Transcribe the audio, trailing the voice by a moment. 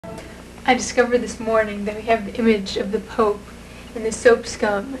I discovered this morning that we have the image of the Pope in the soap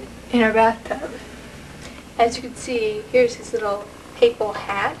scum in our bathtub. As you can see, here's his little papal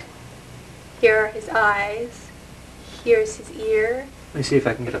hat. Here are his eyes. Here's his ear. Let me see if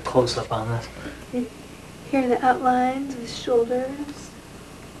I can get a close-up on this. Here are the outlines of his shoulders.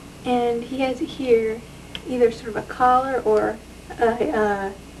 And he has here either sort of a collar or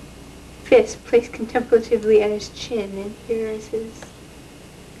a fist placed contemplatively at his chin. And here is his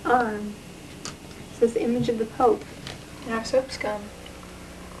arm. This is the image of the Pope in our soap scum.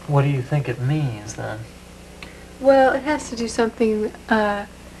 What do you think it means, then? Well, it has to do something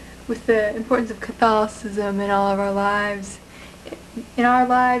with the importance of Catholicism in all of our lives, in our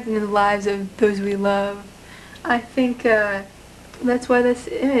lives and in the lives of those we love. I think that's why this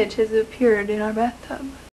image has appeared in our bathtub.